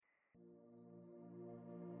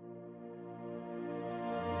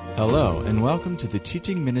Hello, and welcome to the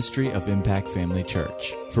teaching ministry of Impact Family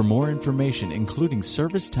Church. For more information, including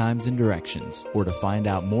service times and directions, or to find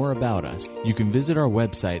out more about us, you can visit our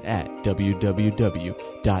website at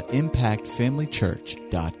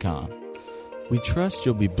www.impactfamilychurch.com. We trust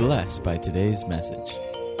you'll be blessed by today's message.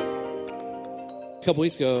 A couple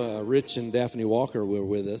weeks ago, Rich and Daphne Walker were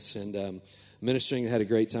with us, and ministering, had a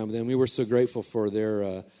great time with them. We were so grateful for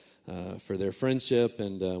their friendship,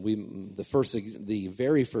 and the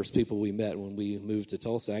very first people we met when we moved to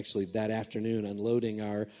Tulsa, actually that afternoon, unloading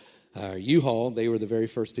our U-Haul, they were the very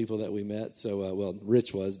first people that we met. So,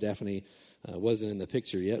 Rich was, Daphne wasn't in the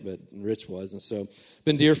picture yet, but Rich was, and so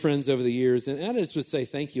been dear friends over the years. And I just would say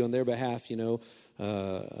thank you on their behalf,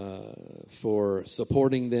 for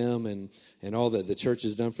supporting them and all that the church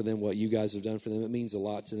has done for them, what you guys have done for them. It means a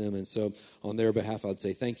lot to them, and so on their behalf, I'd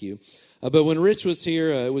say thank you. But when Rich was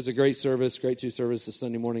here, it was a great service, great two services,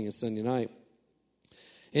 Sunday morning and Sunday night.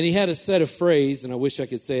 And he had a set of phrase, and I wish I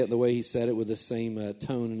could say it the way he said it with the same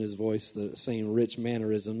tone in his voice, the same rich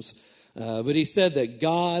mannerisms. But he said that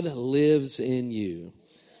God lives in you.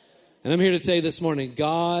 And I'm here to tell you this morning,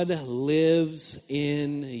 God lives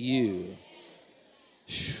in you.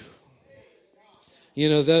 Whew. You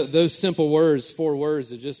know, those simple words, 4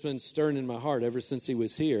 words, have just been stirring in my heart ever since he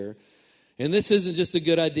was here. And this isn't just a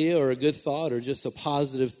good idea or a good thought or just a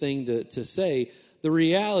positive thing to say. The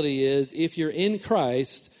reality is, if you're in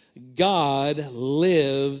Christ, God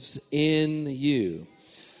lives in you.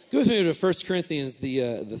 Go with me to 1 Corinthians,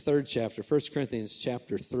 the third chapter, 1 Corinthians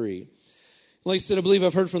chapter 3. Like I said, I believe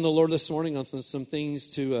I've heard from the Lord this morning on some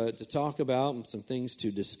things to talk about and some things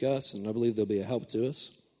to discuss, and I believe they'll be a help to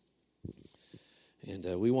us.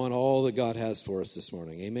 And we want all that God has for us this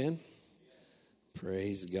morning. Amen?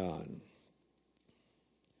 Praise God.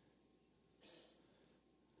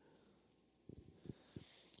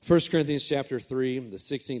 1 Corinthians chapter 3, the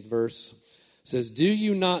 16th verse says, "Do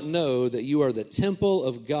you not know that you are the temple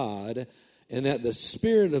of God and that the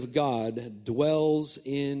Spirit of God dwells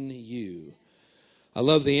in you?" I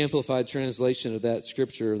love the Amplified translation of that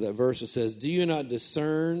scripture, that verse. It says, "Do you not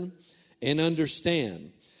discern and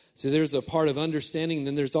understand?" So there's a part of understanding, and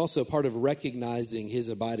then there's also a part of recognizing His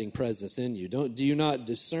abiding presence in you. Do you not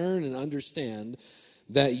discern and understand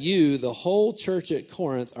that you, the whole church at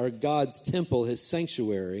Corinth, are God's temple, His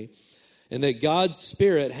sanctuary, and that God's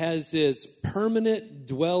Spirit has His permanent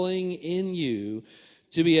dwelling in you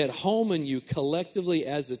to be at home in you collectively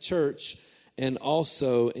as a church and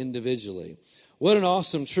also individually? What an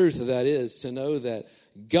awesome truth that is, to know that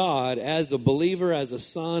God, as a believer, as a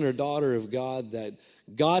son or daughter of God, that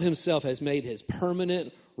God Himself has made His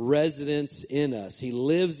permanent residence in us. He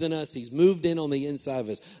lives in us. He's moved in on the inside of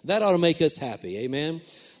us. That ought to make us happy. Amen.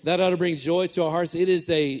 That ought to bring joy to our hearts. It is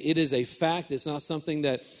a fact. It's not something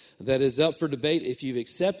that is up for debate. If you've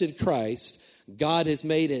accepted Christ, God has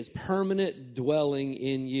made His permanent dwelling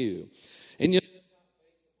in you. And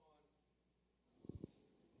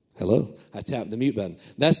hello, I tapped the mute button.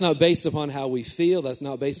 That's not based upon how we feel. That's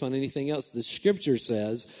not based on anything else. The Scripture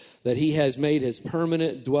says that He has made His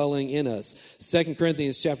permanent dwelling in us. 2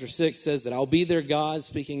 Corinthians chapter 6 says that I'll be their God,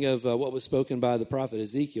 speaking of what was spoken by the prophet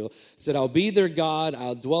Ezekiel, said, I'll be their God,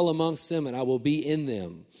 I'll dwell amongst them, and I will be in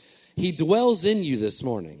them. He dwells in you this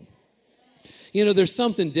morning. You know, there's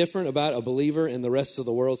something different about a believer and the rest of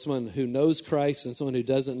the world, someone who knows Christ and someone who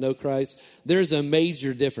doesn't know Christ. There's a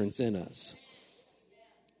major difference in us.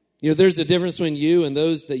 You know, there's a difference between you and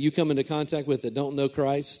those that you come into contact with that don't know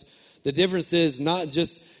Christ. The difference is not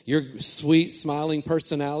just your sweet, smiling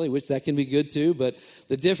personality, which that can be good too, but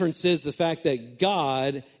the difference is the fact that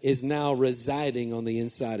God is now residing on the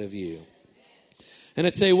inside of you. And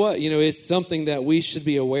I tell you what, it's something that we should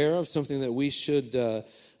be aware of, something that we should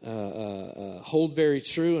hold very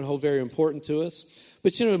true and hold very important to us.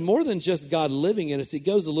 But, more than just God living in us, it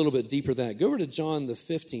goes a little bit deeper than that. Go over to John, the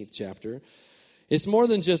 15th chapter. It's more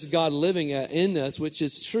than just God living in us, which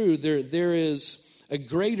is true. There is a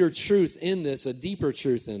greater truth in this, a deeper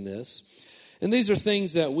truth in this. And these are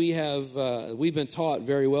things that we've been taught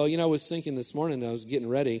very well. I was thinking this morning, I was getting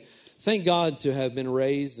ready. Thank God to have been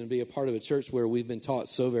raised and be a part of a church where we've been taught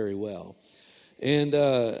so very well. And,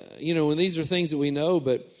 and these are things that we know,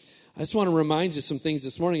 but I just want to remind you some things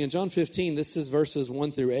this morning. In John 15, this is verses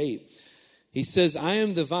 1 through 8. He says, I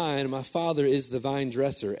am the vine, and my Father is the vine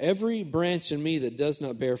dresser. Every branch in me that does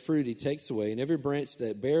not bear fruit, He takes away. And every branch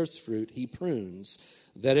that bears fruit, He prunes,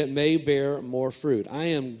 that it may bear more fruit. I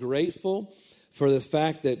am grateful for the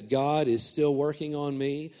fact that God is still working on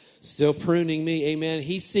me, still pruning me. Amen.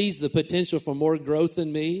 He sees the potential for more growth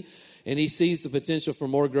in me, and He sees the potential for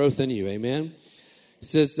more growth in you. Amen. It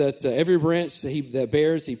says that every branch that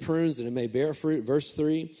bears, he prunes, and it may bear fruit. Verse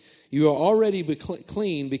 3, you are already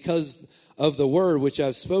clean because of the word which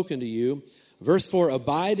I've spoken to you. Verse 4,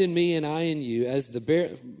 abide in me and I in you. As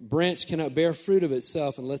the branch cannot bear fruit of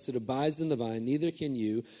itself unless it abides in the vine, neither can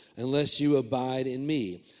you unless you abide in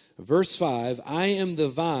me. Verse 5, I am the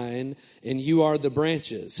vine and you are the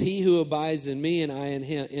branches. He who abides in me and I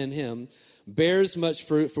in him bears much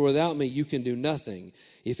fruit, for without me you can do nothing.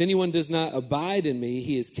 If anyone does not abide in me,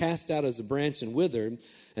 he is cast out as a branch and withered,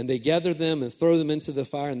 and they gather them and throw them into the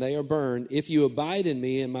fire, and they are burned. If you abide in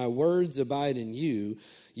me and my words abide in you,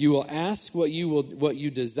 you will ask what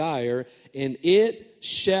you desire, and it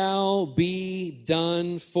shall be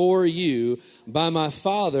done for you by my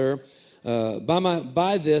Father.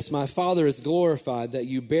 By this my Father is glorified, that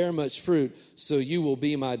you bear much fruit, so you will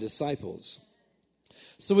be my disciples.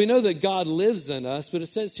 So we know that God lives in us, but it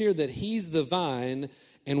says here that he's the vine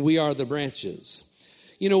and we are the branches.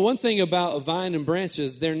 You know, one thing about a vine and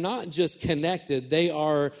branches, they're not just connected. They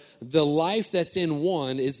are, the life that's in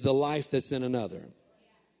one is the life that's in another.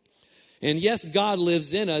 And yes, God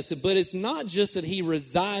lives in us, but it's not just that he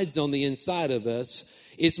resides on the inside of us.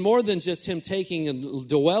 It's more than just him taking and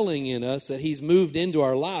dwelling in us, that he's moved into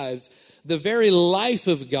our lives. The very life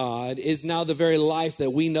of God is now the very life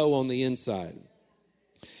that we know on the inside.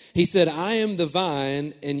 He said, I am the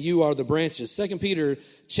vine and you are the branches. 2 Peter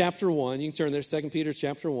chapter 1, you can turn there, 2 Peter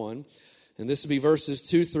chapter 1, and this will be verses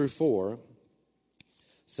 2 through 4.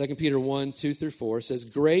 2 Peter 1, 2 through 4 says,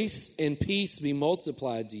 grace and peace be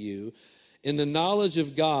multiplied to you in the knowledge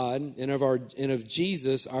of God and of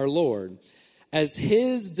Jesus our Lord, as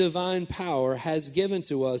his divine power has given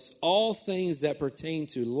to us all things that pertain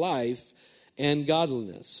to life and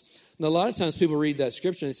godliness. Now, a lot of times people read that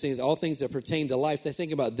scripture and say all things that pertain to life, they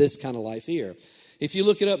think about this kind of life here. If you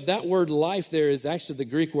look it up, that word life there is actually the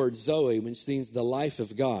Greek word zoe, which means the life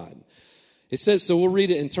of God. It says, so we'll read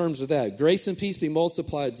it in terms of that. Grace and peace be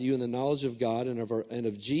multiplied to you in the knowledge of God and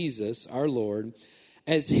of Jesus, our Lord,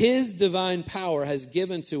 as his divine power has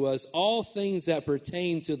given to us all things that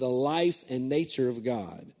pertain to the life and nature of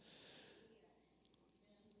God.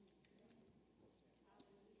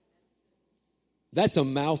 That's a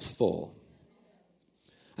mouthful.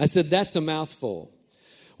 I said, that's a mouthful.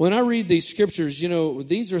 When I read these scriptures, you know,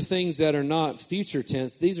 these are things that are not future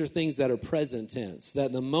tense. These are things that are present tense.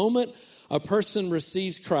 That the moment a person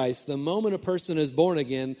receives Christ, the moment a person is born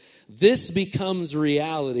again, this becomes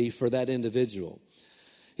reality for that individual.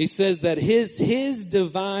 He says that his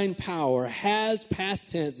divine power has, past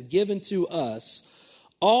tense, given to us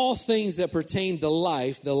all things that pertain to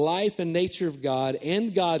life, the life and nature of God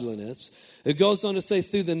and godliness. It goes on to say,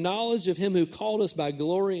 through the knowledge of him who called us by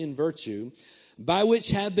glory and virtue, by which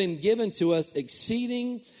have been given to us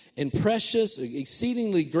exceedingly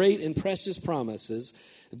great and precious promises,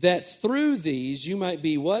 that through these you might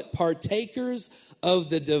be what? Partakers of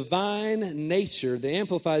the divine nature. The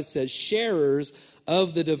Amplified says, sharers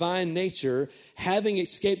of the divine nature, having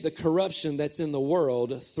escaped the corruption that's in the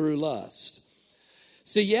world through lust.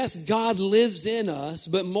 So yes, God lives in us,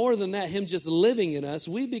 but more than that, him just living in us,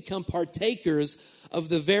 we become partakers of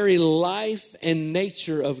the very life and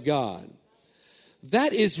nature of God.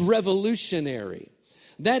 That is revolutionary.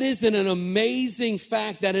 That is an amazing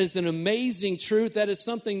fact. That is an amazing truth. That is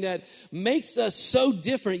something that makes us so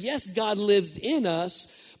different. Yes, God lives in us,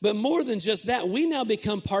 but more than just that, we now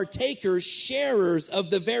become partakers, sharers of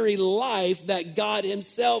the very life that God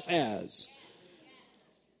himself has.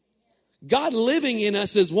 God living in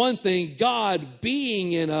us is one thing. God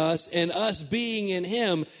being in us and us being in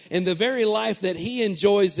him, and the very life that he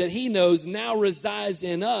enjoys, that he knows, now resides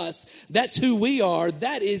in us. That's who we are.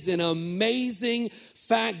 That is an amazing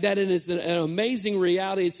fact. That is an amazing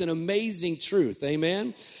reality. It's an amazing truth.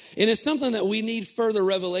 Amen? And it's something that we need further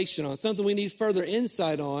revelation on, something we need further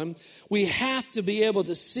insight on. We have to be able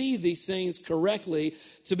to see these things correctly,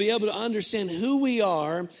 to be able to understand who we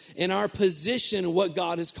are and our position and what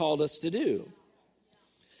God has called us to do.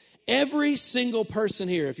 Every single person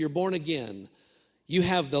here, if you're born again, you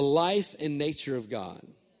have the life and nature of God.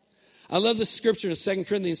 I love the scripture in 2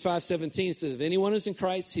 Corinthians 5:17. It says, if anyone is in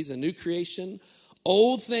Christ, he's a new creation.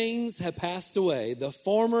 Old things have passed away. The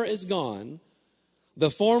former is gone. The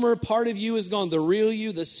former part of you is gone. The real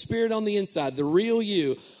you, the spirit on the inside, the real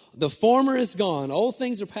you. The former is gone. Old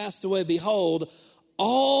things are passed away. Behold,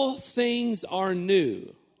 all things are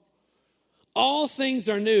new. All things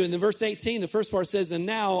are new. And then verse 18, the first part says, and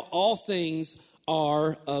now all things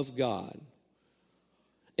are of God.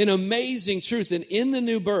 An amazing truth. And in the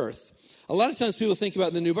new birth, A lot of times people think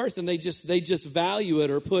about the new birth and they just value it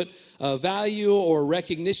or put value or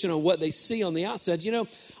recognition on what they see on the outside. You know,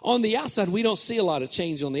 on the outside, we don't see a lot of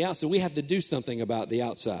change on the outside. We have to do something about the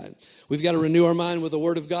outside. We've got to renew our mind with the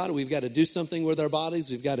Word of God. We've got to do something with our bodies.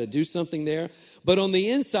 We've got to do something there. But on the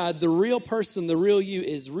inside, the real person, the real you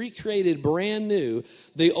is recreated brand new.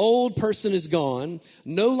 The old person is gone,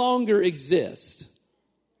 no longer exists,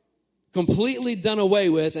 completely done away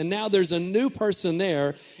with, and now there's a new person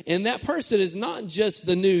there, and that person is not just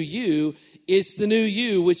the new you, it's the new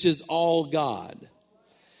you, which is all God.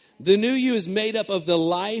 The new you is made up of the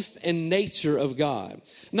life and nature of God. I'm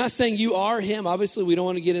not saying you are him. Obviously, we don't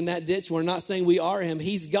want to get in that ditch. We're not saying we are him.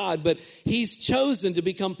 He's God, but he's chosen to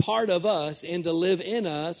become part of us and to live in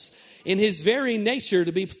us. In his very nature,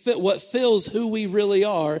 to be what fills who we really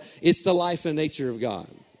are, it's the life and nature of God.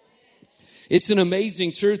 It's an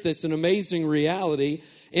amazing truth. It's an amazing reality.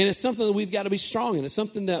 And it's something that we've got to be strong in. It's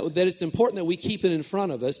something that it's important that we keep it in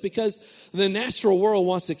front of us, because the natural world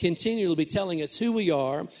wants to continually be telling us who we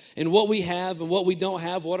are and what we have and what we don't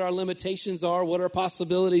have, what our limitations are, what our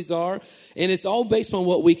possibilities are. And it's all based on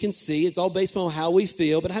what we can see. It's all based on how we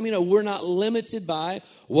feel. But how many know we're not limited by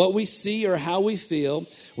what we see or how we feel?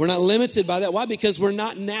 We're not limited by that. Why? Because we're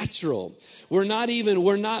not natural. We're not even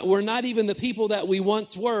the people that we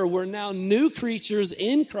once were. We're now new creatures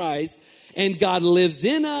in Christ. And God lives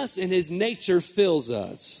in us, and his nature fills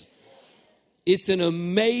us. It's an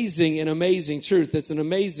amazing truth. It's an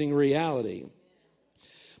amazing reality.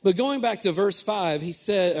 But going back to verse 5, he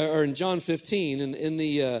said, or in John 15, in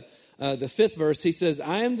the 5th verse, he says,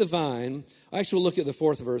 I am the vine. Actually, we'll look at the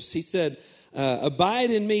 4th verse. He said,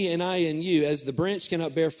 abide in me and I in you, as the branch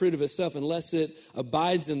cannot bear fruit of itself unless it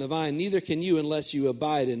abides in the vine, neither can you unless you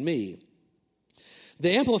abide in me.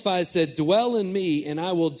 The Amplified said, dwell in me and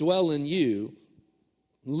I will dwell in you.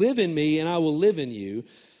 Live in me and I will live in you.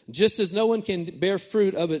 Just as no one can bear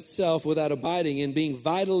fruit of itself without abiding and being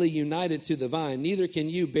vitally united to the vine, neither can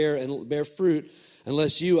you bear fruit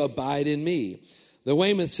unless you abide in me. The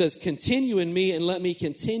Weymouth says, continue in me and let me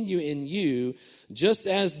continue in you, just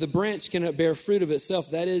as the branch cannot bear fruit of itself.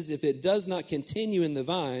 That is, if it does not continue in the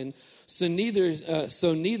vine, so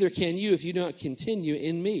neither can you if you do not continue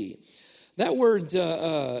in me. That word,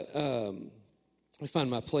 let me find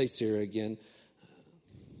my place here again.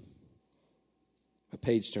 My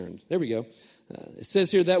page turned. There we go. It says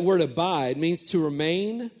here that word abide means to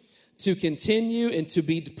remain, to continue, and to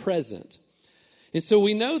be present. And so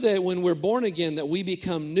we know that when we're born again, that we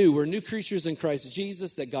become new. We're new creatures in Christ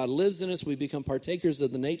Jesus, that God lives in us. We become partakers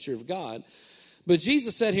of the nature of God. But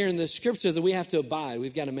Jesus said here in the scriptures that we have to abide.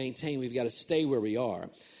 We've got to maintain. We've got to stay where we are.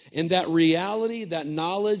 And that reality, that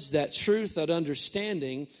knowledge, that truth, that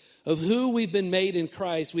understanding of who we've been made in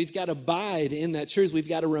Christ, we've got to abide in that truth. We've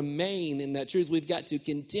got to remain in that truth. We've got to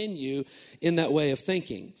continue in that way of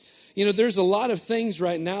thinking. You know, there's a lot of things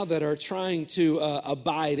right now that are trying to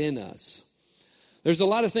abide in us. There's a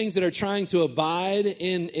lot of things that are trying to abide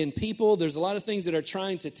in people. There's a lot of things that are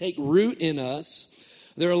trying to take root in us.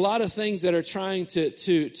 There are a lot of things that are trying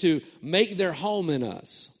to make their home in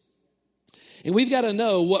us. And we've got to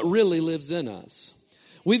know what really lives in us.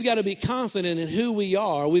 We've got to be confident in who we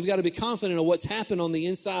are. We've got to be confident in what's happened on the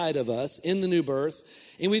inside of us in the new birth.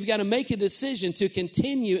 And we've got to make a decision to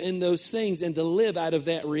continue in those things and to live out of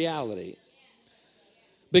that reality.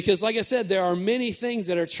 Because like I said, there are many things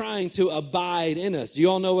that are trying to abide in us.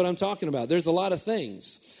 You all know what I'm talking about. There's a lot of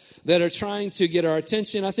things that are trying to get our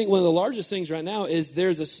attention. I think one of the largest things right now is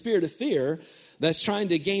there's a spirit of fear that's trying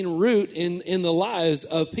to gain root in the lives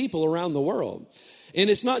of people around the world. And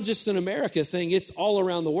it's not just an America thing, it's all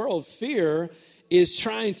around the world. Fear is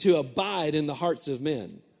trying to abide in the hearts of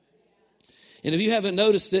men. And if you haven't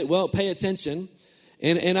noticed it, well, pay attention.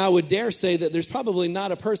 And I would dare say that there's probably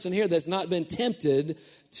not a person here that's not been tempted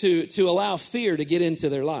to allow fear to get into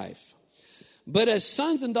their life. But as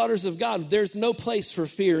sons and daughters of God, there's no place for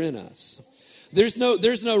fear in us. There's no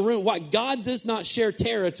room. Why? God does not share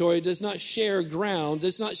territory, does not share ground,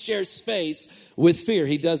 does not share space with fear.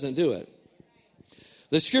 He doesn't do it.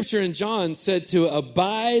 The scripture in John said to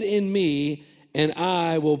abide in me and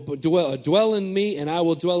I will dwell in me and I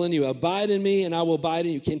will dwell in you. Abide in me and I will abide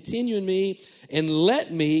in you. Continue in me and let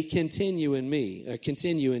me continue in me, or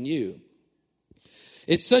continue in you.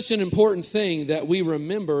 It's such an important thing that we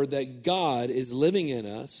remember that God is living in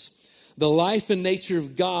us. The life and nature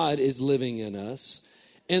of God is living in us.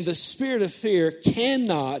 And the spirit of fear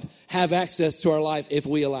cannot have access to our life if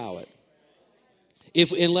we allow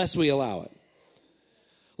it. Unless we allow it.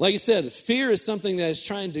 Like I said, fear is something that is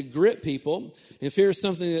trying to grip people. And fear is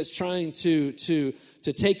something that's trying to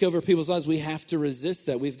take over people's lives. We have to resist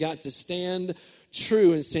that. We've got to stand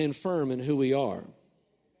true and stand firm in who we are.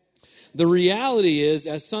 The reality is,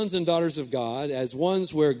 as sons and daughters of God, as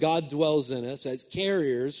ones where God dwells in us, as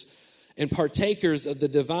carriers and partakers of the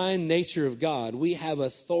divine nature of God, we have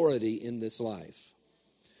authority in this life.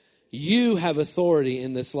 You have authority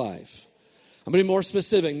in this life. I'm going to be more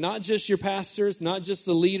specific. Not just your pastors, not just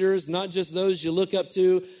the leaders, not just those you look up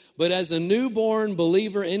to, but as a newborn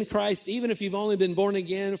believer in Christ, even if you've only been born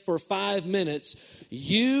again for 5 minutes,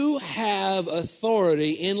 you have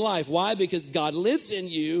authority in life. Why? Because God lives in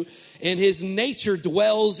you and his nature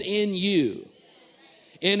dwells in you.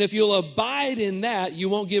 And if you'll abide in that, you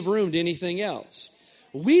won't give room to anything else.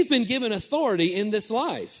 We've been given authority in this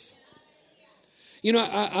life. You know,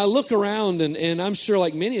 I look around and I'm sure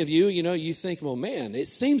like many of you, you think, well, man, it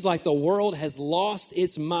seems like the world has lost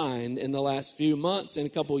its mind in the last few months and a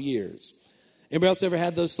couple years. Anybody else ever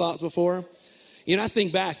had those thoughts before? I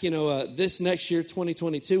think back, this next year,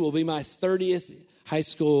 2022, will be my 30th high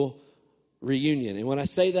school reunion. And when I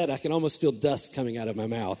say that, I can almost feel dust coming out of my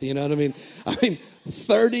mouth. You know what I mean?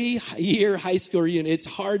 30-year high school reunion. It's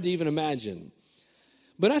hard to even imagine.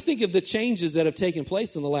 But I think of the changes that have taken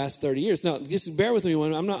place in the last 30 years. Now, just bear with me.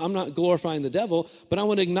 I'm not glorifying the devil, but I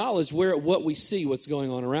want to acknowledge what we see, what's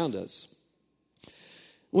going on around us.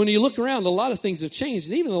 When you look around, a lot of things have changed.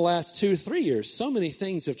 And even in the last 2 or 3 years, so many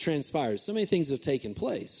things have transpired. So many things have taken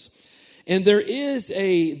place. And there is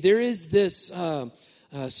this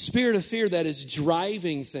spirit of fear that is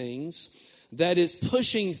driving things, that is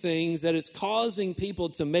pushing things, that is causing people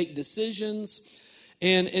to make decisions.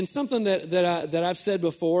 And something that I've said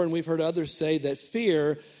before, and we've heard others say, that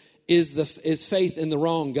fear is faith in the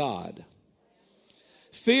wrong God.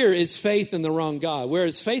 Fear is faith in the wrong God.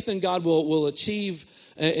 Whereas faith in God will achieve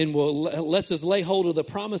and lets us lay hold of the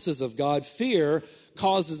promises of God, fear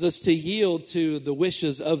causes us to yield to the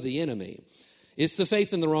wishes of the enemy. It's the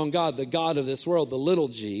faith in the wrong God, the God of this world, the little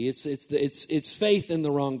g. It's faith in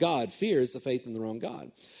the wrong God. Fear is the faith in the wrong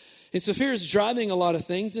God. And so fear is driving a lot of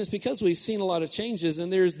things, and it's because we've seen a lot of changes,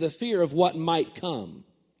 and there's the fear of what might come.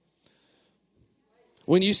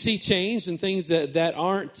 When you see change and things that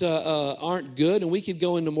aren't good, and we could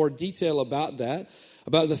go into more detail about that,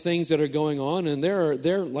 about the things that are going on, and there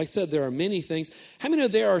like I said, there are many things. How many know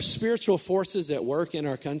there are spiritual forces at work in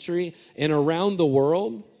our country and around the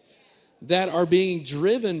world that are being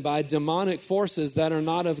driven by demonic forces that are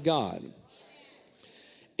not of God?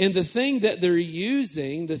 And the thing that they're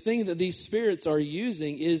using, the thing that these spirits are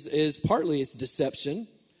using is partly it's deception.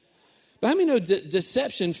 But how many know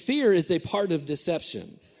deception, fear is a part of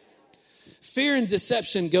deception? Fear and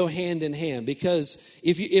deception go hand in hand, because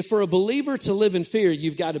if for a believer to live in fear,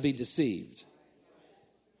 you've got to be deceived.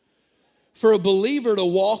 For a believer to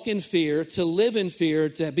walk in fear, to live in fear,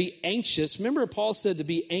 to be anxious. Remember Paul said to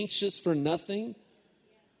be anxious for nothing?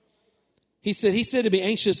 He said to be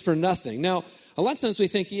anxious for nothing. Now, a lot of times we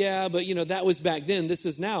think, yeah, but that was back then, this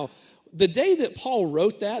is now. The day that Paul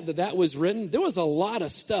wrote that was written, there was a lot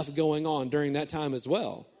of stuff going on during that time as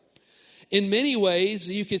well. In many ways,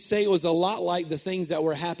 you could say it was a lot like the things that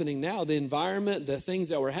were happening now. The environment, the things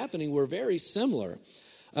that were happening were very similar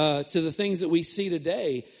to the things that we see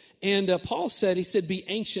today. And Paul said, be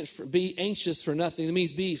anxious for nothing. That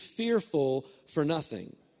means be fearful for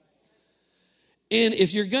nothing. And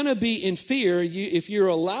if you're going to be in fear, if you're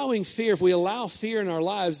allowing fear, if we allow fear in our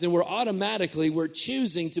lives, then we're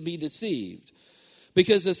choosing to be deceived.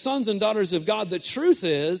 Because as sons and daughters of God, the truth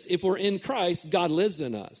is, if we're in Christ, God lives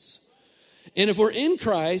in us. And if we're in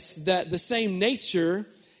Christ, that the same nature,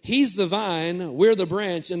 he's the vine, we're the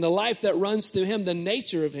branch, and the life that runs through him, the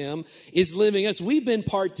nature of him, is living us. We've been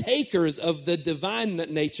partakers of the divine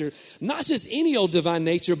nature, not just any old divine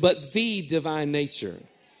nature, but the divine nature.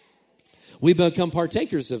 We become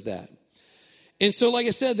partakers of that. And so, like I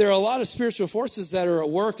said, there are a lot of spiritual forces that are at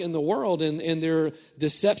work in the world, and their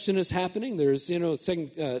deception is happening. There's,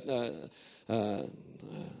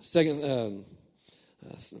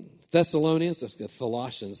 Thessalonians,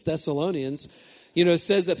 it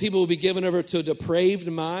says that people will be given over to a depraved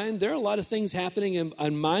mind. There are a lot of things happening in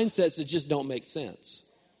mindsets that just don't make sense.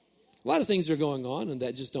 A lot of things are going on and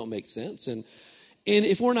that just don't make sense. And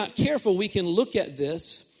if we're not careful, we can look at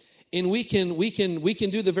this and we can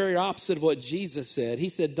do the very opposite of what Jesus said. He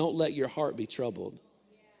said, don't let your heart be troubled.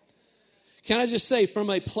 Can I just say, from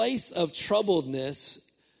a place of troubledness,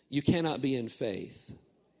 you cannot be in faith.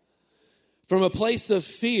 From a place of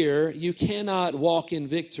fear, you cannot walk in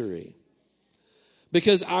victory.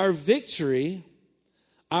 Because our victory,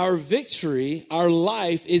 our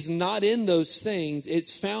life is not in those things.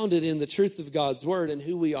 It's founded in the truth of God's word and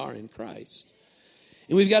who we are in Christ.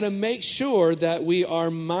 And we've got to make sure that we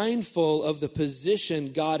are mindful of the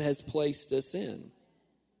position God has placed us in.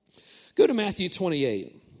 Go to Matthew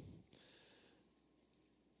 28.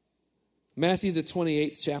 Matthew, the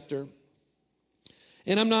 28th chapter.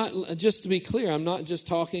 And I'm not, just to be clear, I'm not just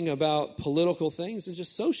talking about political things and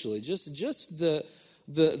just socially, just the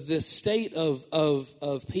state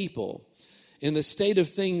of people and the state of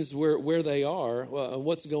things where they are,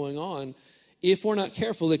 what's going on. If we're not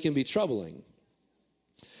careful, it can be troubling.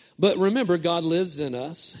 But remember, God lives in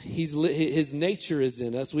us. His nature is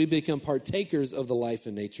in us. We become partakers of the life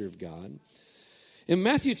and nature of God. In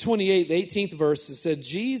Matthew 28, the 18th verse, it said,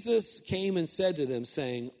 Jesus came and said to them,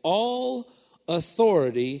 saying, all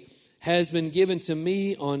authority has been given to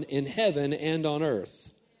me in heaven and on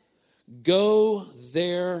earth. Go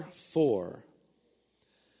therefore.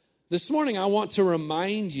 This morning, I want to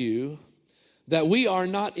remind you that we are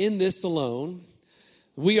not in this alone.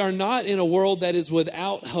 We are not in a world that is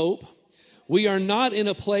without hope. We are not in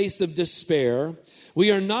a place of despair.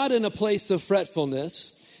 We are not in a place of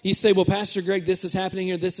fretfulness. You say, well, Pastor Greg, this is happening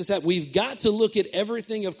here, this is happening. We've got to look at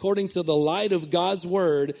everything according to the light of God's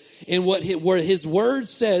word and what his word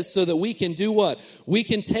says so that we can do what? We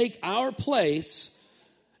can take our place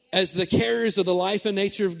as the carriers of the life and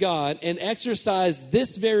nature of God and exercise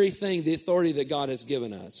this very thing, the authority that God has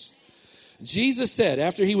given us. Jesus said,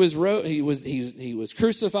 after he was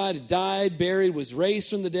crucified, died, buried, was raised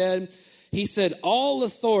from the dead, he said, all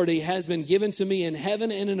authority has been given to me in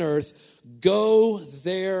heaven and in earth. Go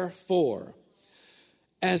therefore.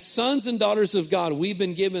 As sons and daughters of God, we've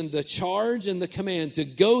been given the charge and the command to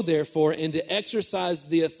go therefore and to exercise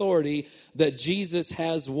the authority that Jesus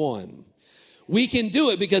has won. We can do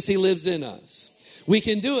it because he lives in us. We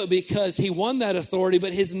can do it because he won that authority,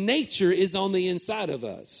 but his nature is on the inside of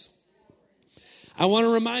us. I want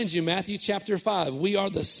to remind you, Matthew chapter 5, we are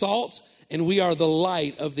the salt and we are the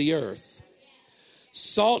light of the earth.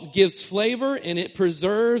 Salt gives flavor and it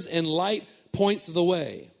preserves, and light points the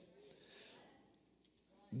way.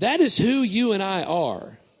 That is who you and I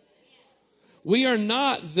are. We are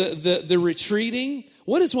not the retreating.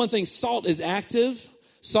 What is one thing? Salt is active.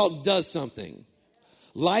 Salt does something.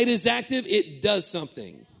 Light is active. It does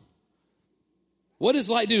something. What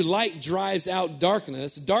does light do? Light drives out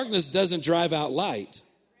darkness. Darkness doesn't drive out light,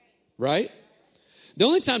 right? The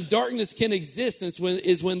only time darkness can exist is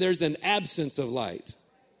when there's an absence of light.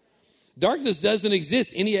 Darkness doesn't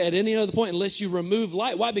exist at any other point unless you remove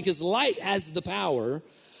light. Why? Because light has the power.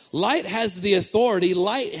 Light has the authority.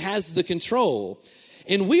 Light has the control.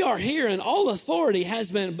 And we are here, and all authority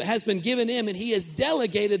has been given him, and he has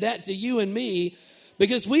delegated that to you and me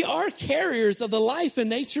because we are carriers of the life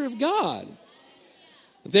and nature of God.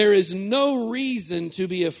 There is no reason to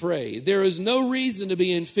be afraid. There is no reason to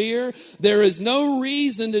be in fear. There is no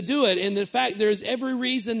reason to do it. And in fact, there is every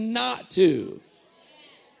reason not to.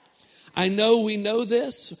 I know we know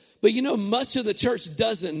this, but much of the church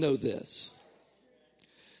doesn't know this.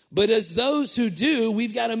 But as those who do,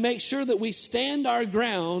 we've got to make sure that we stand our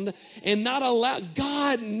ground and not allow.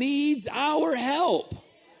 God needs our help.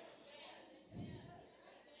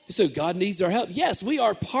 So God needs our help. Yes, we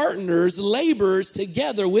are partners, laborers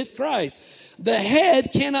together with Christ. The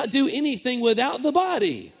head cannot do anything without the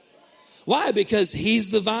body. Why? Because he's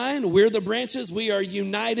the vine, we're the branches, we are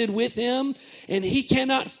united with him, and he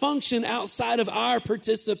cannot function outside of our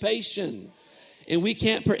participation. And we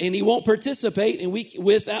can't, and he won't participate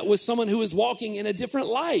with someone who is walking in a different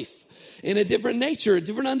life, in a different nature, a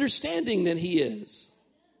different understanding than he is.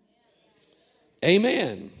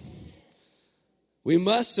 Amen. We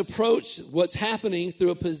must approach what's happening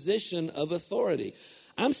through a position of authority.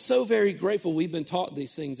 I'm so very grateful we've been taught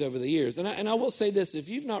these things over the years. And I will say this, if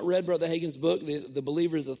you've not read Brother Hagin's book, The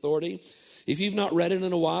Believer's Authority, if you've not read it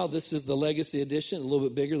in a while, this is the Legacy edition, a little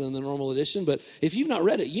bit bigger than the normal edition. But if you've not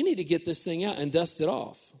read it, you need to get this thing out and dust it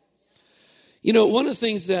off. One of the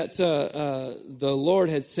things that the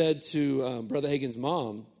Lord had said to Brother Hagin's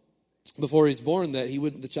mom before he was born, that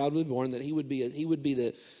the child would be born, that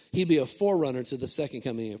he'd be a forerunner to the second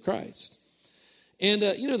coming of Christ. And,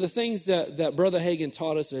 the things that Brother Hagin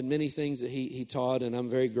taught us, and many things that he taught, and I'm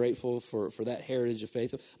very grateful for that heritage of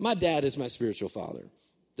faith. My dad is my spiritual father.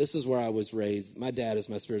 This is where I was raised. My dad is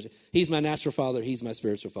my spiritual. He's my natural father. He's my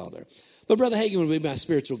spiritual father. But Brother Hagin would be my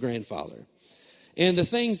spiritual grandfather. And the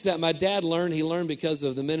things that my dad learned, he learned because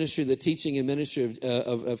of the ministry, the teaching and ministry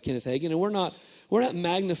of Kenneth Hagin. And we're not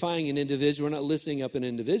magnifying an individual. We're not lifting up an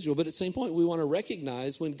individual. But at the same point, we want to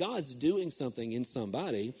recognize when God's doing something in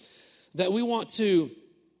somebody, that we want to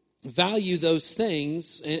value those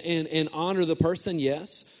things and honor the person,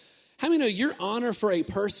 yes. How many know your honor for a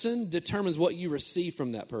person determines what you receive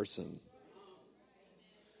from that person?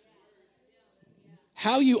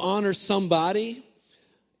 how you honor somebody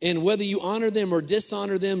and whether you honor them or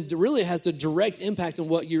dishonor them really has a direct impact on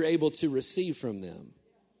what you're able to receive from them.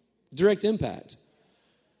 Direct impact.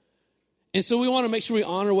 And so we want to make sure we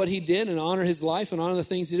honor what he did and honor his life and honor the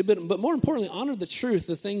things he did. But more importantly, honor the truth,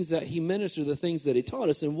 the things that he ministered, the things that he taught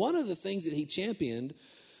us. And one of the things that he championed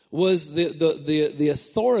was the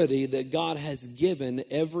authority that God has given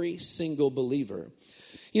every single believer.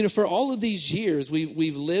 You know, for all of these years,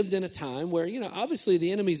 we've lived in a time where, you know, obviously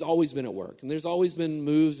the enemy's always been at work. And there's always been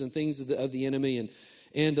moves and things of the enemy.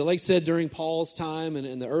 And like I said, during Paul's time and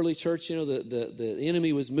in the early church, you know, the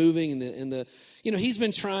enemy was moving and the you know, he's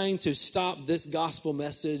been trying to stop this gospel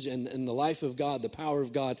message and the life of God, the power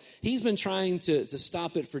of God. He's been trying to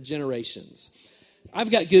stop it for generations. I've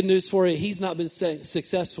got good news for you. He's not been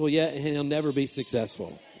successful yet, and he'll never be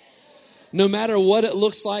successful. No matter what it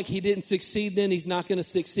looks like, he didn't succeed then. He's not going to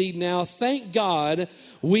succeed now. Thank God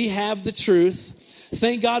we have the truth.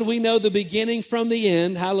 Thank God we know the beginning from the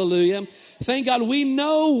end. Hallelujah. Thank God we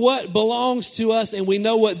know what belongs to us, and we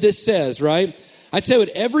know what this says, right? I tell you,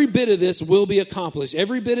 every bit of this will be accomplished.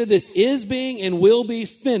 Every bit of this is being and will be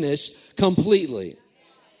finished completely.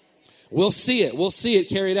 We'll see it. We'll see it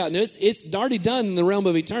carried out. Now, it's already done in the realm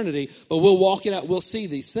of eternity, but we'll walk it out. We'll see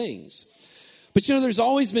these things. But, you know, there's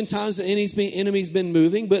always been times the enemy's been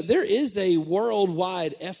moving, but there is a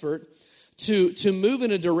worldwide effort to move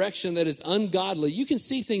in a direction that is ungodly. You can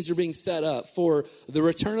see things are being set up for the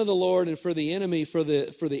return of the Lord and for the enemy, for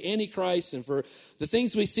the Antichrist, and for the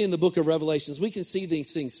things we see in the book of Revelations. We can see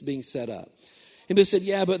these things being set up. And they said,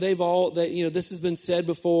 yeah, but you know, this has been said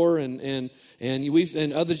before, and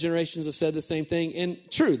other generations have said the same thing. And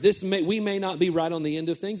true, we may not be right on the end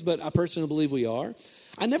of things, but I personally believe we are.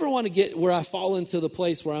 I never want to get where I fall into the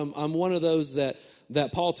place where I'm one of those that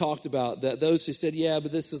Paul talked about, that those who said, yeah,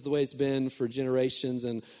 but this is the way it's been for generations,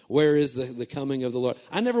 and where is the coming of the Lord?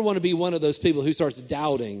 I never want to be one of those people who starts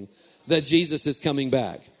doubting that Jesus is coming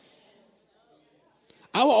back.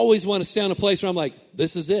 I always want to stay in a place where I'm like,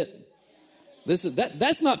 this is it.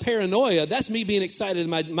 That's not paranoia. That's me being excited.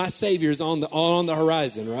 My Savior's on the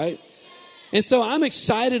horizon, right? And so I'm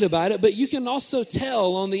excited about it, but you can also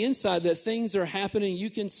tell on the inside that things are happening. You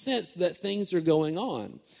can sense that things are going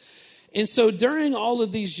on. And so during all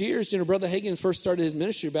of these years, you know, Brother Hagin first started his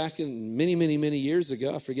ministry back in many, many, many years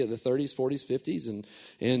ago. I forget, the 30s, 40s, 50s.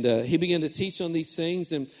 And he began to teach on these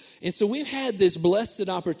things. And so we've had this blessed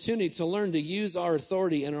opportunity to learn to use our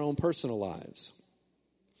authority in our own personal lives.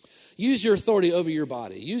 Use your authority over your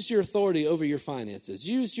body. Use your authority over your finances.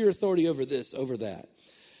 Use your authority over this, over that.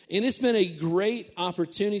 And it's been a great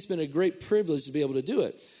opportunity. It's been a great privilege to be able to do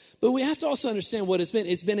it. But we have to also understand what it's been.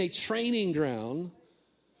 It's been a training ground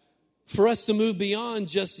for us to move beyond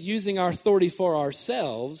just using our authority for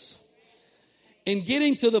ourselves and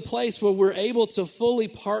getting to the place where we're able to fully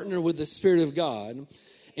partner with the Spirit of God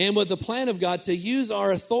and with the plan of God to use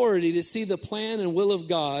our authority to see the plan and will of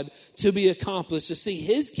God to be accomplished, to see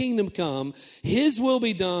His kingdom come, His will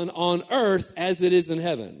be done on earth as it is in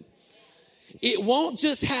heaven. It won't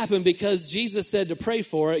just happen because Jesus said to pray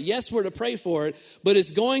for it. Yes, we're to pray for it, but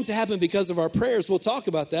it's going to happen because of our prayers. We'll talk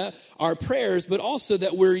about that, our prayers, but also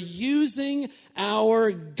that we're using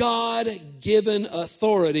our God-given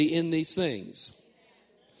authority in these things.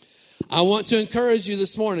 I want to encourage you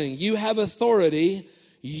this morning. You have authority.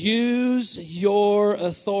 Use your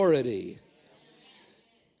authority.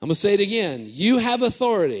 I'm going to say it again. You have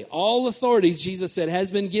authority. All authority, Jesus said,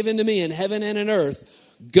 has been given to me in heaven and in earth.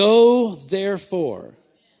 Go, therefore.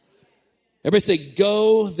 Everybody say,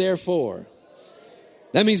 go, therefore.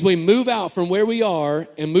 That means we move out from where we are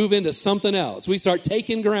and move into something else. We start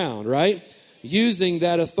taking ground, right? Using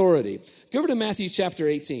that authority. Go over to Matthew chapter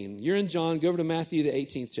 18. You're in John. Go over to Matthew, the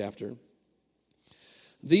 18th chapter.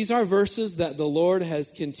 These are verses that the Lord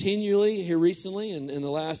has continually, here recently, in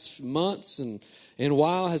the last months and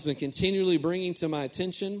while, has been continually bringing to my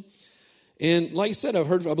attention. And like I said, I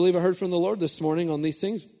believe I heard from the Lord this morning on these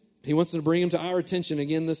things. He wants to bring them to our attention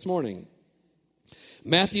again this morning.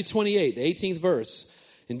 Matthew 28, the 18th verse.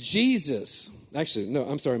 And Jesus, actually, no,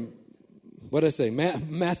 I'm sorry. What did I say?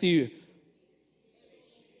 Matthew.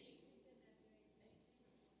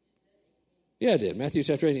 Yeah, I did. Matthew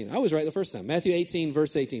chapter 18. I was right the first time. Matthew 18,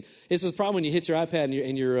 verse 18. This is the problem when you hit your iPad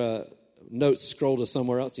and your notes scroll to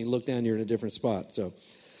somewhere else and you look down, you're in a different spot. So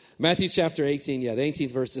Matthew chapter 18, the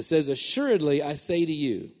 18th verse, it says, assuredly I say to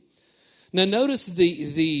you. Now notice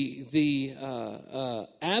the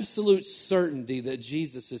absolute certainty that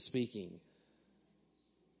Jesus is speaking.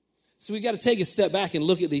 So we've got to take a step back and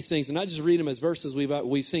look at these things and not just read them as verses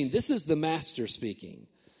we've seen. This is the Master speaking.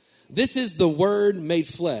 This is the Word made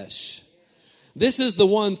flesh. This is the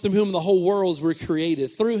one through whom the whole worlds were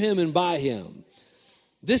created, through him and by him.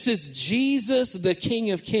 This is Jesus, the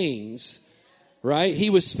King of Kings, right? He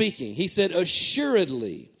was speaking. He said,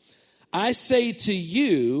 assuredly, I say to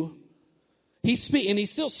you, and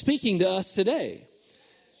he's still speaking to us today.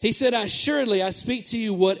 He said, assuredly, I speak to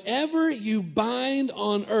you, whatever you bind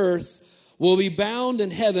on earth will be bound in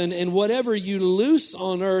heaven, and whatever you loose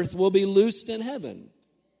on earth will be loosed in heaven.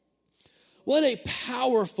 What a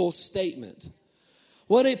powerful statement.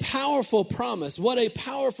 What a powerful promise. What a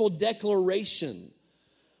powerful declaration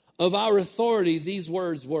of our authority these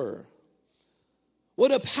words were.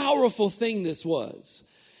 What a powerful thing this was.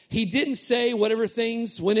 He didn't say whatever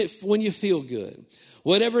things when you feel good.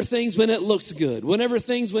 Whatever things when it looks good. Whatever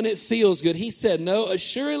things when it feels good. He said, no,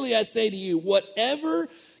 assuredly I say to you, whatever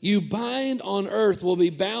you bind on earth will be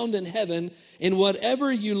bound in heaven, and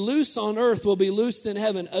whatever you loose on earth will be loosed in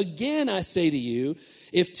heaven. Again, I say to you,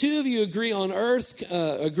 if two of you agree on earth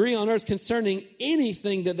concerning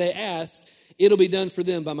anything that they ask, it'll be done for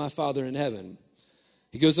them by my Father in heaven.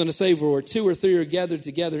 He goes on to say, for where 2 or 3 are gathered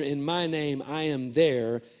together in my name, I am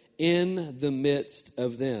there in the midst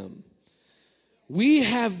of them. We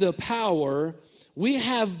have the power, we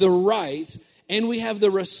have the right, and we have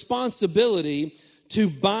the responsibility to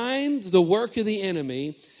bind the work of the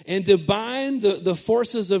enemy and to bind the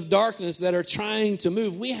forces of darkness that are trying to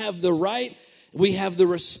move. We have the right, we have the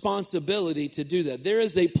responsibility to do that. There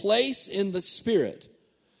is a place in the Spirit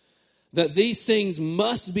that these things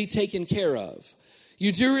must be taken care of.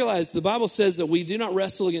 You do realize the Bible says that we do not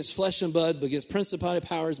wrestle against flesh and blood, but against principality,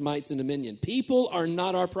 powers, mights, and dominion. People are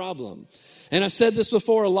not our problem. And I've said this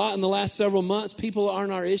before a lot in the last several months. People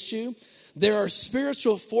aren't our issue. There are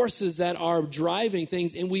spiritual forces that are driving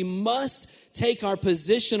things, and we must take our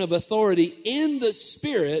position of authority in the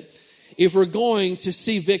Spirit if we're going to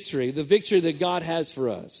see victory, the victory that God has for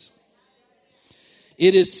us.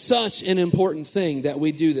 It is such an important thing that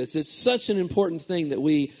we do this. It's such an important thing that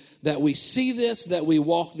we see this, that we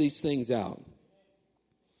walk these things out.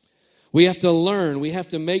 We have to learn, we have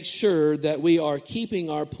to make sure that we are keeping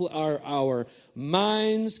our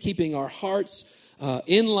minds, keeping our hearts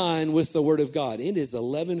in line with the Word of God. It is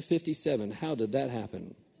 11:57. How did that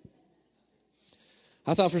happen?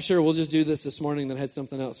 I thought for sure we'll just do this morning, then had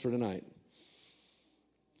something else for tonight.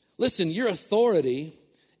 Listen, your authority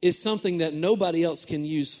is something that nobody else can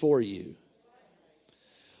use for you.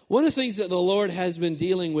 One of the things that the Lord has been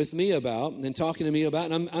dealing with me about and talking to me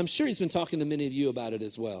about, and I'm sure he's been talking to many of you about it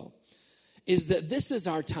as well, is that this is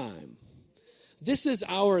our time. This is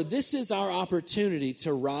our opportunity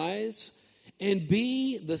to rise and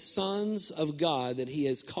be the sons of God that he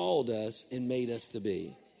has called us and made us to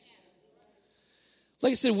be.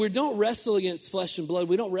 Like I said, we don't wrestle against flesh and blood.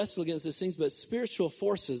 We don't wrestle against those things, but spiritual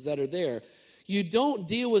forces that are there. You don't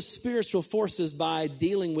deal with spiritual forces by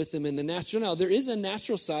dealing with them in the natural. Now, there is a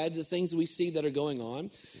natural side to the things we see that are going on.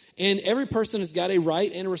 And every person has got a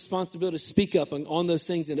right and a responsibility to speak up on those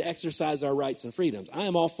things and to exercise our rights and freedoms. I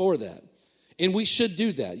am all for that. And we should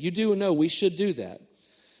do that. You do know we should do that.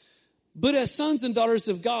 But as sons and daughters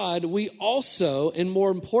of God, we also, and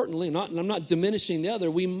more importantly, I'm not diminishing the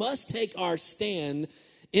other, we must take our stand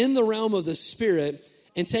in the realm of the Spirit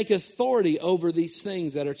and take authority over these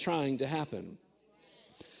things that are trying to happen.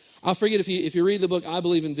 I'll forget if you read the book, I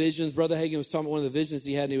Believe in Visions, Brother Hagin was talking about one of the visions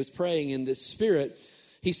he had, and he was praying in this spirit.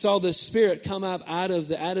 He saw this spirit come up out of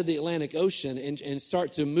the Atlantic Ocean and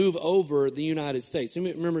start to move over the United States. Who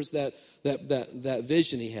remembers that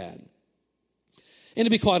vision he had? And to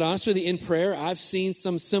be quite honest with you, in prayer, I've seen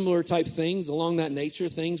some similar type things along that nature,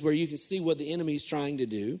 things where you can see what the enemy is trying to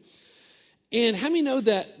do. And how many know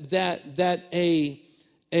that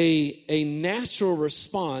a natural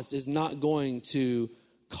response is not going to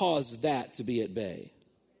cause that to be at bay?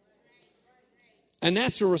 A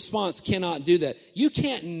natural response cannot do that. You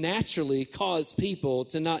can't naturally cause people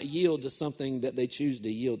to not yield to something that they choose to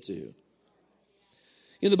yield to. You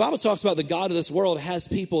know, the Bible talks about the God of this world has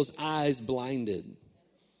people's eyes blinded.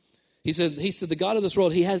 He said the God of this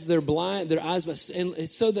world, he has their eyes, and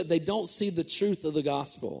so that they don't see the truth of the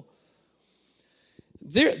gospel.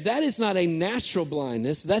 That is not a natural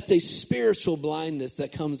blindness. That's a spiritual blindness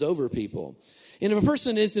that comes over people. And if a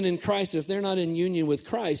person isn't in Christ, if they're not in union with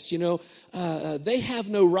Christ, they have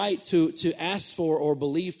no right to ask for or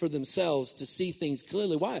believe for themselves to see things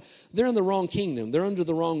clearly. Why? They're in the wrong kingdom. They're under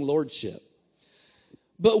the wrong lordship.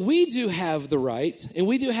 But we do have the right, and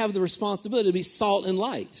we do have the responsibility to be salt and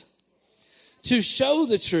light, to show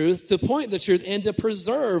the truth, to point the truth, and to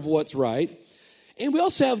preserve what's right. And we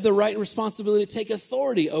also have the right and responsibility to take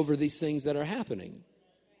authority over these things that are happening.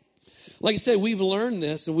 Like I said, we've learned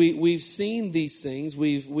this, and we've seen these things.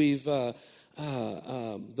 We've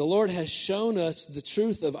the Lord has shown us the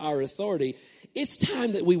truth of our authority, it's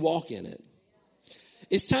time that we walk in it.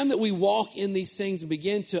 It's time that we walk in these things and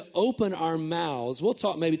begin to open our mouths. We'll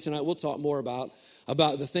talk maybe tonight, we'll talk more about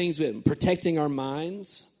the things with protecting our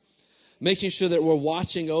minds, making sure that we're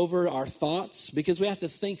watching over our thoughts, because we have to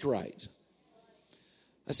think right.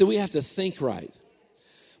 I said we have to think right.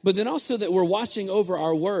 But then also that we're watching over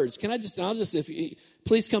our words.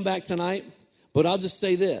 Please come back tonight, but I'll just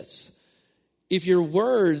say this. If your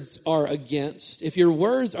words are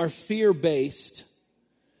fear-based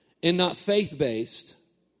and not faith-based,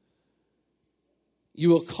 you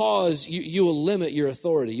will limit your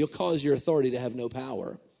authority. You'll cause your authority to have no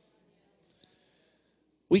power.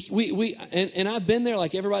 And I've been there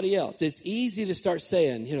like everybody else. It's easy to start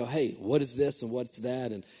saying, hey, what is this and what's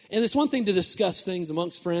that? And it's one thing to discuss things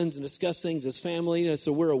amongst friends and discuss things as family,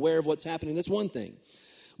 so we're aware of what's happening. That's one thing.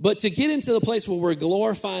 But to get into the place where we're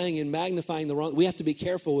glorifying and magnifying the wrong, we have to be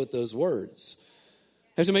careful with those words.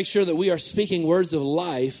 We have to make sure that we are speaking words of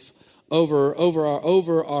life over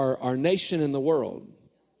our nation and the world.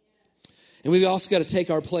 And we've also got to take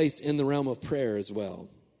our place in the realm of prayer as well.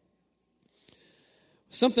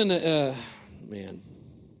 Something, I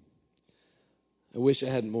wish I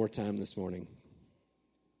had more time this morning.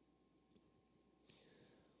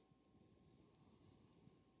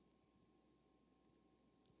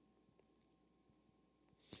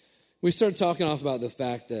 We started talking off about the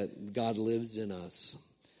fact that God lives in us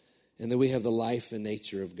and that we have the life and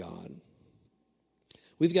nature of God.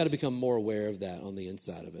 We've got to become more aware of that on the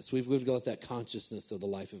inside of us. We've got to let that consciousness of the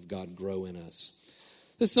life of God grow in us.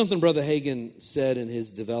 This is something Brother Hagin said in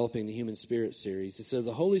his Developing the Human Spirit series. He says,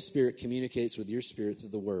 the Holy Spirit communicates with your spirit through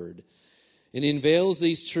the Word. And he unveils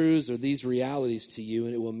these truths or these realities to you,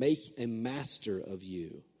 and it will make a master of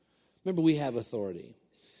you. Remember, we have authority.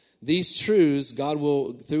 These truths, God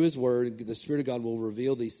will, through His Word, the Spirit of God will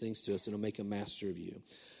reveal these things to us, and it'll make a master of you.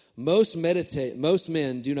 Most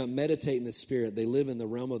men do not meditate in the Spirit. They live in the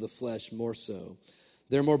realm of the flesh more so.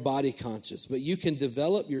 They're more body conscious. But you can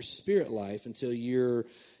develop your spirit life until you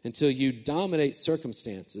dominate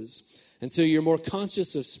circumstances, until you're more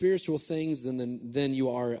conscious of spiritual things than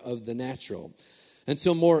you are of the natural.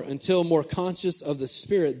 Until more conscious of the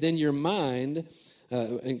Spirit than your mind.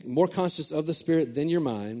 More conscious of the Spirit than your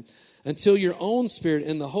mind, until your own spirit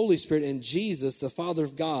and the Holy Spirit and Jesus, the Father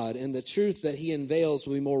of God, and the truth that He unveils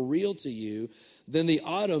will be more real to you than the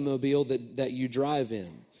automobile that you drive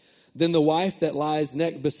in, than the wife that lies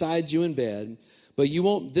beside you in bed. But you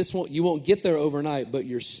won't get there overnight, but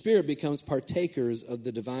your spirit becomes partakers of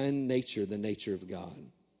the divine nature, the nature of God.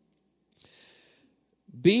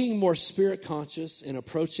 Being more spirit conscious and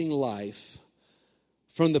approaching life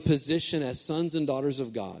from the position as sons and daughters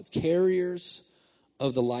of God, carriers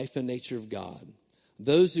of the life and nature of God,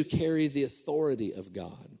 those who carry the authority of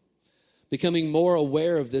God. Becoming more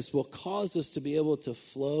aware of this will cause us to be able to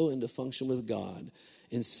flow and to function with God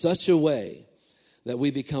in such a way that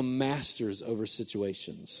we become masters over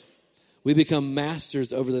situations. We become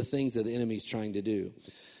masters over the things that the enemy is trying to do.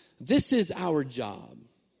 This is our job.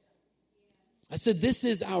 I said, this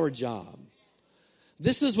is our job.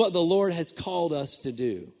 This is what the Lord has called us to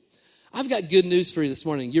do. I've got good news for you this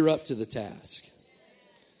morning. You're up to the task.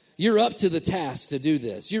 You're up to the task to do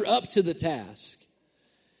this. You're up to the task.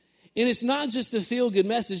 And it's not just a feel-good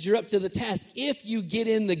message. You're up to the task. If you get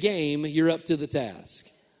in the game, you're up to the task.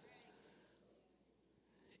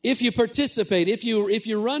 If you participate, if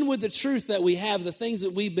you run with the truth that we have, the things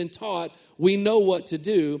that we've been taught, we know what to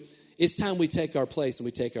do. It's time we take our place and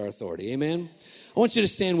we take our authority. Amen? I want you to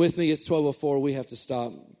stand with me. It's 12:04. We have to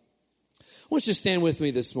stop. I want you to stand with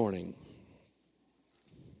me this morning.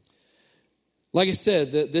 Like I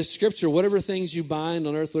said, this scripture, whatever things you bind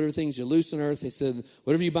on earth, whatever things you loose on earth, he said,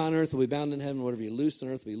 whatever you bind on earth will be bound in heaven, whatever you loose on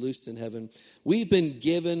earth will be loosed in heaven. We've been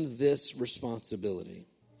given this responsibility.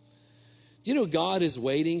 Do you know God is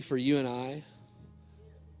waiting for you and I?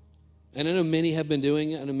 And I know many have been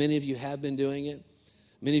doing it. I know many of you have been doing it.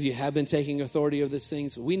 Many of you have been taking authority over these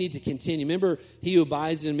things. We need to continue. Remember, he who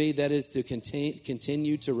abides in me, that is to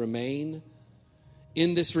continue to remain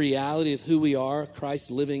in this reality of who we are,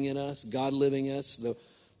 Christ living in us, God living in us,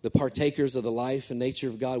 the partakers of the life and nature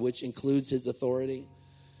of God, which includes his authority.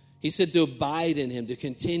 He said to abide in him, to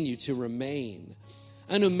continue to remain.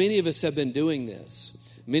 I know many of us have been doing this.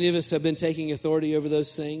 Many of us have been taking authority over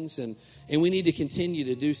those things, and we need to continue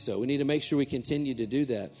to do so. We need to make sure we continue to do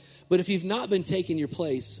that. But if you've not been taking your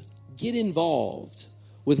place, get involved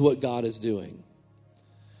with what God is doing.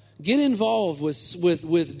 Get involved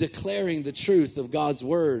with declaring the truth of God's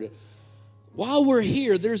word. While we're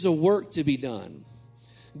here, there's a work to be done.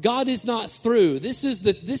 God is not through. This is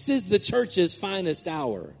the church's finest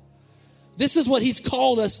hour. This is what he's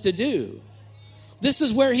called us to do. This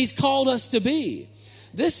is where he's called us to be.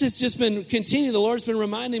 This has just been continuing. The Lord's been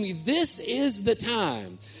reminding me, this is the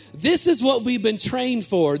time. This is what we've been trained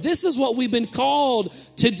for. This is what we've been called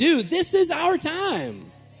to do. This is our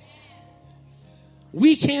time.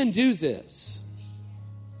 We can do this.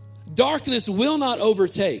 Darkness will not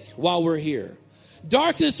overtake while we're here.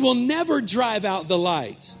 Darkness will never drive out the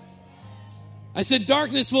light. I said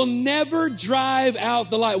darkness will never drive out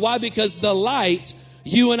the light. Why? Because the light,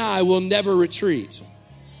 you and I, will never retreat.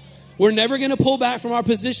 We're never going to pull back from our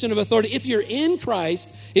position of authority. If you're in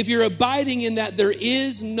Christ, if you're abiding in that, there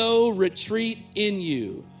is no retreat in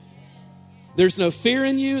you. There's no fear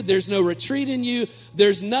in you. There's no retreat in you.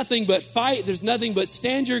 There's nothing but fight. There's nothing but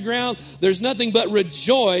stand your ground. There's nothing but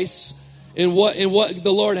rejoice in what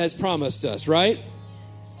the Lord has promised us, right?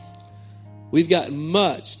 We've got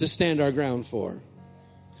much to stand our ground for.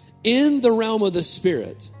 In the realm of the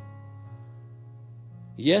Spirit.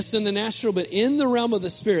 Yes, in the natural, but in the realm of the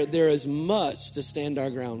Spirit, there is much to stand our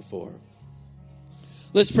ground for.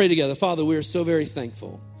 Let's pray together. Father, we are so very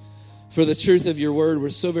thankful for the truth of your word. We're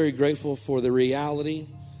so very grateful for the reality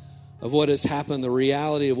of what has happened, the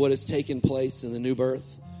reality of what has taken place in the new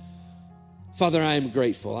birth. Father, I am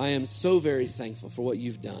grateful. I am so very thankful for what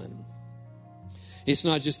you've done. It's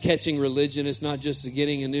not just catching religion. It's not just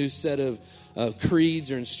getting a new set of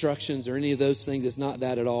creeds or instructions or any of those things. It's not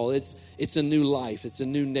that at all. It's a new life. It's a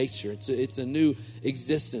new nature. It's a new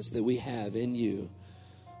existence that we have in you.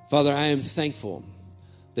 Father, I am thankful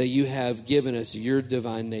that you have given us your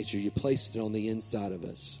divine nature. You placed it on the inside of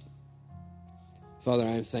us. Father,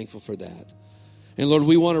 I am thankful for that. And Lord,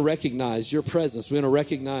 we want to recognize your presence. We want to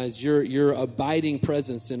recognize your abiding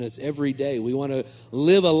presence in us every day. We want to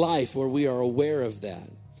live a life where we are aware of that,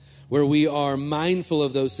 where we are mindful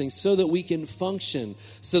of those things so that we can function,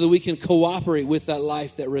 so that we can cooperate with that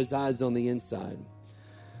life that resides on the inside.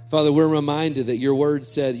 Father, we're reminded that your word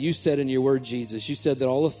said, you said in your word, Jesus, you said that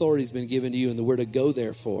all authority has been given to you and that we're to go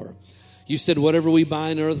therefore. You said whatever we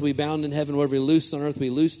bind on earth, we bound in heaven. Whatever we loose on earth, we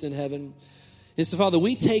loosed in heaven. And so, Father,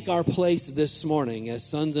 we take our place this morning as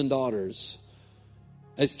sons and daughters,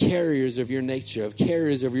 as carriers of your nature, of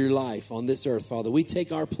carriers of your life on this earth, Father. We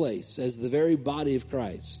take our place as the very body of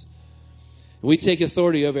Christ. And we take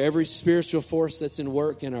authority over every spiritual force that's in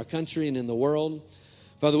work in our country and in the world.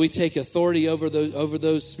 Father, we take authority over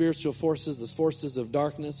those spiritual forces, those forces of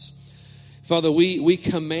darkness. Father, we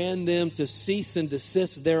command them to cease and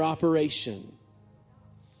desist their operation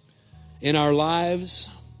in our lives,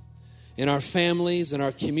 in our families, in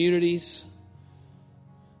our communities.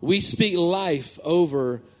 We speak life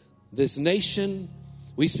over this nation.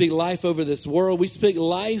 We speak life over this world. We speak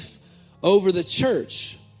life over the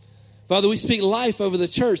church. Father, we speak life over the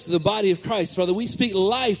church, the body of Christ. Father, we speak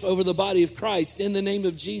life over the body of Christ in the name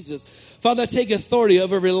of Jesus. Father, I take authority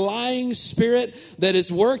over every lying spirit that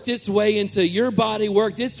has worked its way into your body,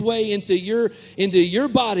 worked its way into your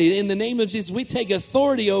body in the name of Jesus. We take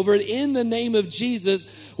authority over it in the name of Jesus.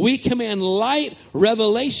 We command light,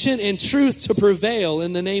 revelation, and truth to prevail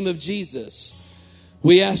in the name of Jesus.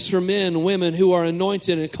 We ask for men and women who are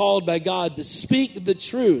anointed and called by God to speak the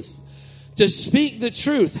truth. To speak the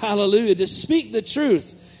truth, hallelujah, to speak the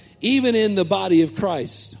truth, even in the body of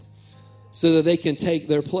Christ, so that they can take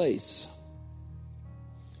their place.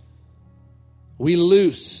 We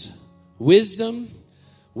loose wisdom,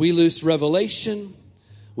 we loose revelation,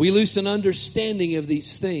 we loose an understanding of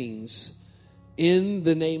these things in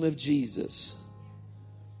the name of Jesus.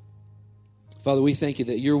 Father, we thank you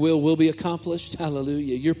that your will be accomplished,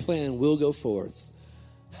 hallelujah, your plan will go forth,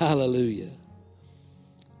 hallelujah.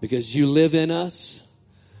 Because you live in us,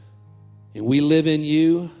 and we live in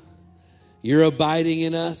you. You're abiding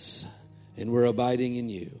in us, and we're abiding in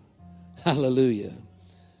you. Hallelujah.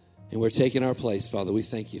 And we're taking our place, Father. We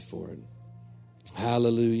thank you for it.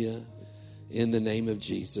 Hallelujah. In the name of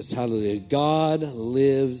Jesus. Hallelujah. God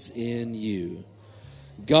lives in you.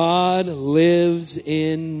 God lives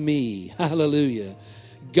in me. Hallelujah.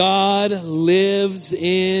 God lives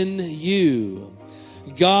in you.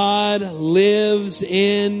 God lives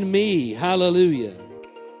in me. Hallelujah.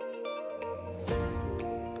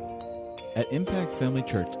 At Impact Family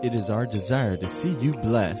Church, it is our desire to see you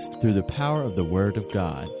blessed through the power of the Word of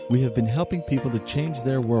God. We have been helping people to change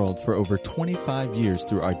their world for over 25 years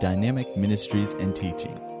through our dynamic ministries and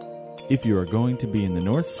teaching. If you are going to be in the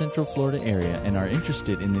North Central Florida area and are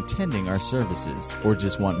interested in attending our services or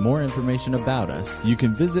just want more information about us, you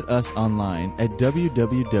can visit us online at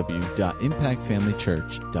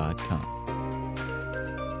www.impactfamilychurch.com.